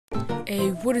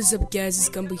Hey, what is up, guys? It's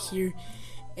Gumby here,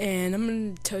 and I'm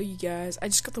gonna tell you guys I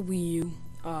just got the Wii U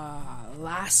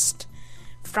last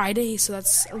Friday, so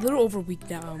that's a little over a week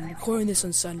now. I'm recording this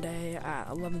on Sunday at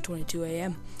 11:22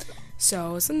 a.m.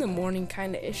 So it's in the morning,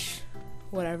 kinda ish,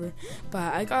 whatever.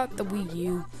 But I got the Wii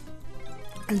U,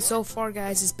 and so far,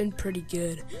 guys, it's been pretty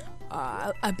good.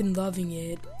 I've been loving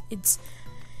it. It's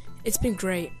been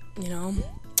great, you know.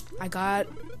 I got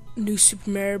New Super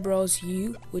Mario Bros.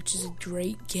 U, which is a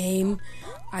great game.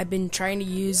 I've been trying to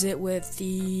use it with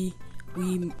the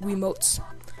Wiimotes.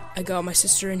 I got my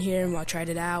sister in here and I tried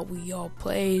it out. We all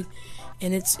played,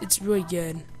 and it's really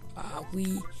good.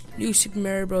 New Super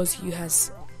Mario Bros. U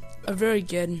has a very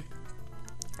good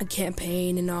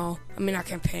campaign and all. I mean, not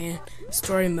campaign,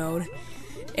 story mode,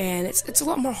 and it's a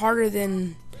lot more harder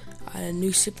than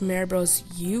New Super Mario Bros.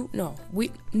 U. No,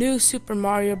 New Super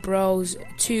Mario Bros.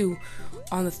 2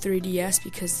 on the 3DS,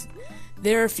 because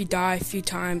there, if you die a few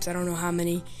times, I don't know how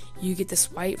many, you get this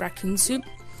white raccoon suit,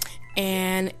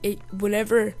 and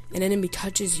whenever an enemy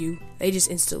touches you, they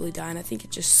just instantly die, and I think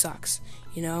it just sucks,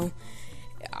 you know.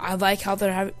 I like how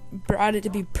they brought it to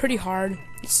be pretty hard.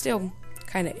 It's still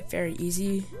kind of very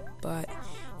easy, but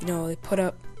you know, they put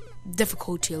up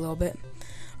difficulty a little bit.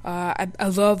 I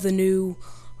love the new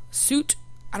suit.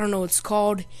 I don't know what it's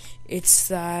called. It's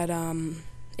that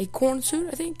acorn suit,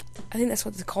 I think that's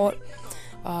what they call it.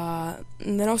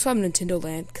 And then also I have Nintendo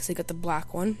Land, because they got the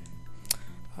black one,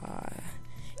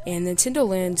 and Nintendo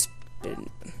Land's been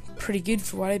pretty good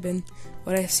for what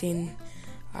I've seen.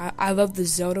 I love the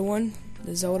Zelda one,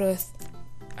 the Zelda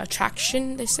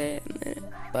attraction, they say it,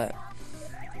 but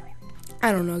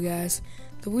I don't know, guys.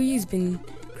 The Wii U's been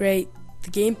great.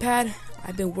 The gamepad,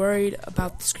 I've been worried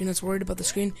about the screen. I was worried about the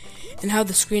screen and how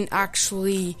the screen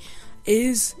actually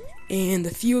is, and the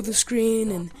feel of the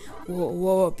screen, and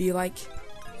will it be like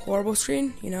horrible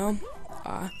screen, you know?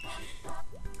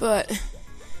 But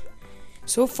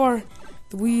so far,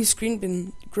 the Wii U screen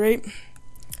been great.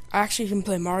 I actually can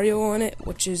play Mario on it,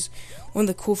 which is one of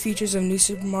the cool features of New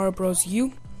Super Mario Bros.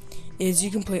 U, is you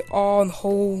can play all on the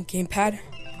whole gamepad,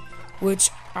 which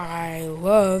I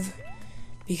love,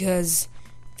 because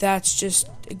that's just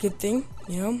a good thing,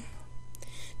 you know,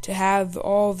 to have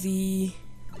all the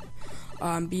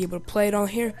be able to play it on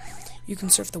here. You can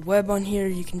surf the web on here.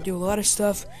 You can do a lot of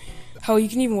stuff. Hell, you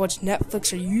can even watch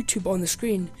Netflix or YouTube on the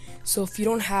screen. So if you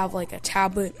don't have like a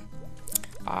tablet,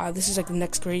 this is like the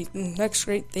next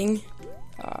great thing.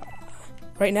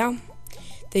 Right now,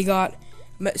 they got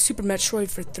Super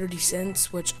Metroid for 30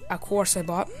 cents, which of course I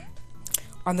bought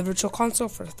on the Virtual Console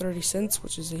for 30 cents,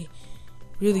 which is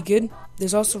really good.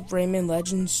 There's also Rayman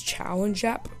Legends Challenge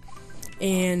app,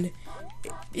 and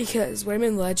because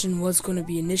Rayman Legend was going to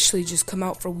be initially just come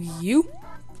out for Wii U,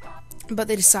 but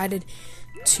they decided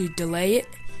to delay it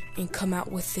and come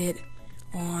out with it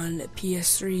on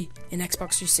PS3 and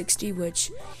Xbox 360,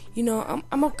 which, you know,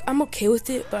 I'm okay with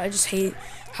it, but I just hate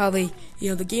how they, you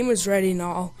know, the game was ready and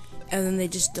all, and then they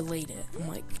just delayed it. I'm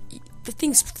like, the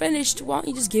thing's finished, why don't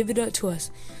you just give it to us?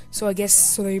 So I guess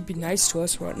so they'd be nice to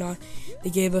us or whatnot,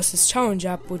 they gave us this challenge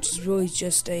app, which is really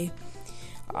just a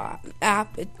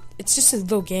app. It's just a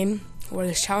little game where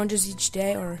there's challenges each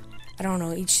day, or I don't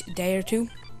know, each day or two,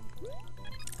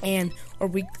 or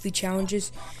weekly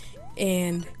challenges,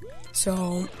 and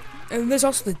there's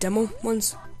also the demo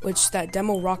ones, which that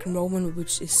demo rock and roll one,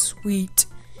 which is sweet.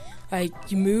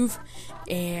 Like, you move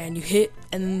and you hit,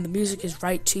 and then the music is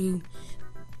right to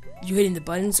you hitting the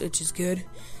buttons, which is good.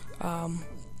 I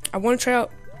want to try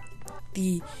out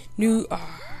the new.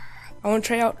 I want to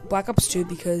try out Black Ops 2,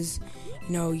 because,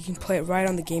 you know, you can play it right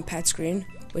on the gamepad screen,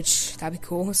 which that'd be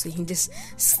cool. So you can just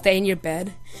stay in your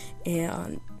bed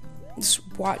and just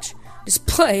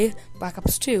play Black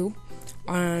Ops 2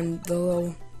 on the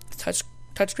little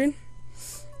touchscreen.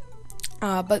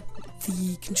 But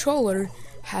the controller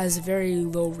has a very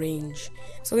low range,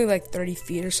 something like 30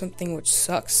 feet or something, which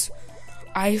sucks.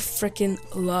 I freaking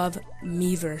love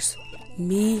Miiverse.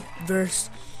 Miiverse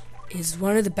is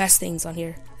one of the best things on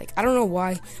here. Like, I don't know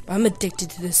why, but I'm addicted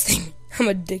to this thing. I'm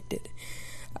addicted.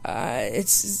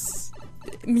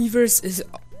 Miiverse is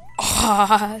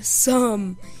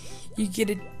awesome. You get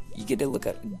to look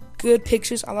at good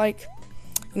pictures. I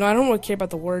don't really care about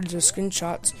the words or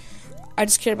screenshots. I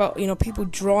just care about, you know, people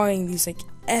drawing these like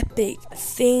epic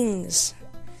things.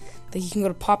 Like, you can go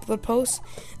to popular posts,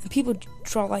 and people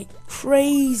draw like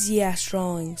crazy ass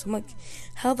drawings. I'm like,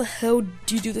 how the hell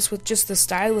do you do this with just the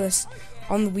stylus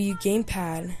on the Wii U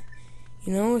gamepad?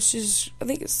 You know, it's just, I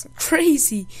think it's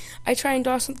crazy. I try and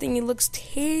draw something, it looks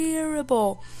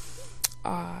terrible.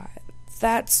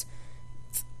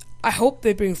 I hope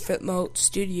they bring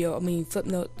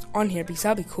Flipnote on here, because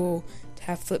that'd be cool to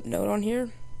have Flipnote on here.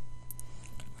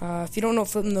 If you don't know what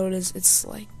Flipnote is, it's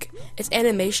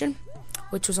animation,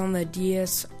 which was on the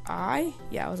DSi.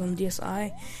 Yeah, it was on the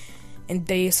DSi and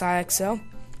DSi XL.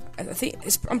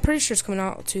 I'm pretty sure it's coming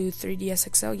out to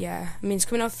 3DS XL. Yeah, I mean it's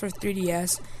coming out for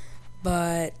 3DS,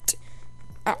 but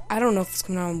I don't know if it's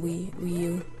coming out on Wii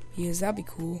U. Because that'd be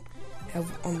cool. Have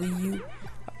on Wii U.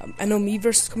 I know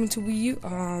Miiverse is coming to Wii U.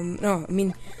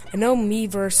 I know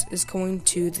Miiverse is going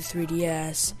to the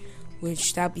 3DS,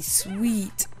 which that'd be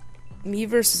sweet.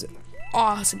 Miiverse is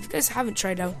awesome. If you guys haven't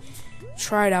tried it out,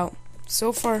 try it out.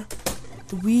 So far,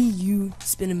 the Wii U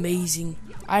has been amazing.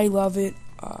 I love it.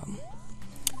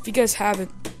 If you guys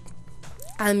haven't,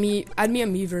 add me on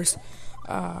Miiverse,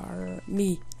 or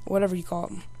whatever you call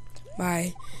it.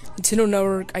 My Nintendo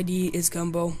Network ID is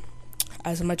Gumbo,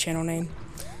 as in my channel name.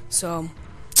 So,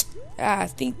 yeah, I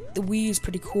think the Wii is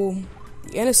pretty cool.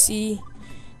 The NFC,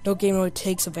 no game really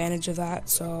takes advantage of that,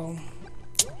 so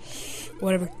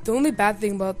whatever. The only bad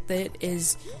thing about it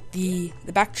is the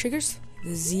back triggers,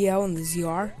 the ZL and the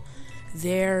ZR.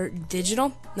 They're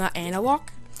digital, not analog.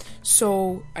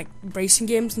 So, like racing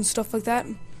games and stuff like that,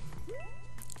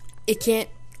 it can't.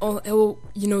 When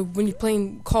you're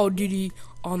playing Call of Duty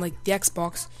on like the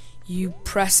Xbox, you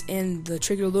press in the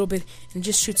trigger a little bit and it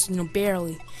just shoots,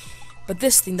 barely. But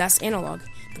this thing, that's analog.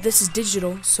 But this is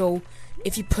digital, so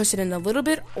if you push it in a little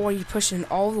bit or you push it in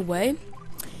all the way,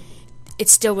 it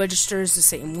still registers the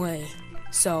same way.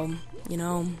 So,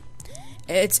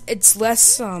 it's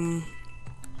less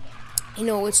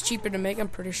it's cheaper to make, I'm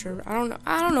pretty sure. I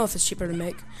don't know if it's cheaper to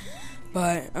make,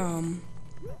 but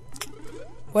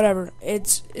whatever.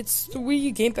 It's the Wii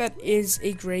U gamepad is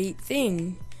a great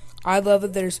thing. I love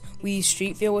it. There's Wii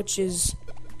Street Fighter, which is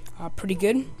pretty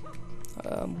good.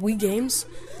 Wii games.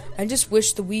 I just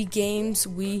wish the Wii games,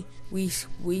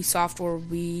 Wii software,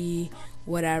 Wii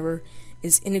whatever,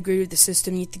 is integrated with the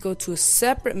system. You have to go to a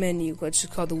separate menu, which is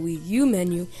called the Wii U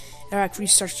menu. It actually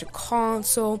restarts your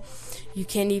console. You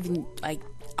can't even I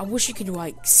wish you could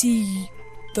see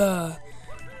the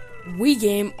Wii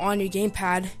game on your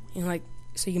gamepad and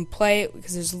so you can play it,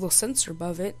 because there's a little sensor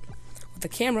above it with the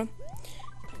camera.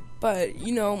 But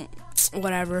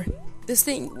whatever. This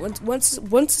thing once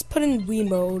it's put in Wii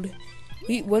mode,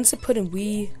 once it's put in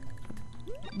Wii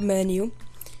menu,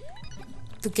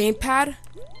 the gamepad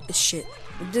is shit.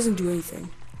 It doesn't do anything.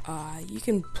 You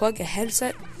can plug a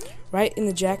headset right in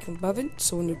the jack above it,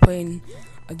 so when you're playing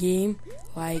a game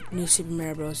like New Super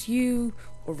Mario Bros. U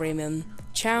or Rayman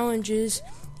Challenges,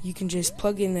 you can just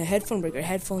plug in the headphone, regular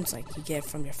headphones like you get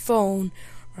from your phone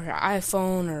or your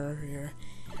iPhone or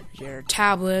your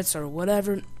tablets or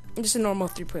whatever. Just a normal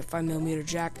 3.5mm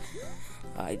jack.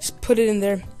 You just put it in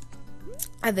there,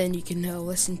 and then you can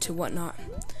listen to whatnot.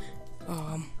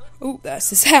 That's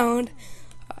the sound.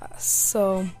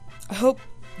 So I hope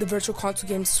the virtual console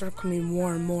games start coming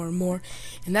more and more and more.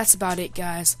 And that's about it,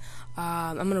 guys.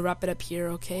 I'm gonna wrap it up here.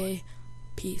 Okay,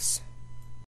 peace.